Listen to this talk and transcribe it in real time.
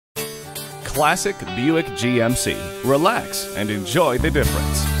classic Buick GMC. Relax and enjoy the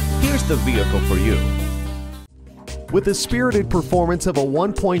difference. Here's the vehicle for you. With the spirited performance of a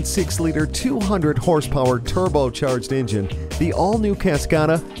 1.6-liter 200-horsepower turbocharged engine, the all-new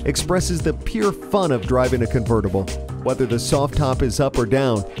Cascada expresses the pure fun of driving a convertible. Whether the soft top is up or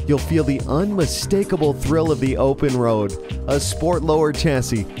down, you'll feel the unmistakable thrill of the open road. A sport lower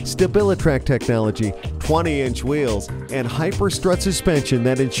chassis, Stabilitrack technology, 20-inch wheels, and hyper-strut suspension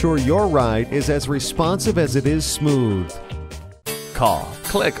that ensure your ride is as responsive as it is smooth. Call,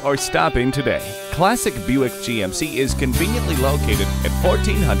 click, or stop in today. Classic Buick GMC is conveniently located at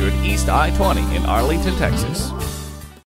 1400 East I-20 in Arlington, Texas.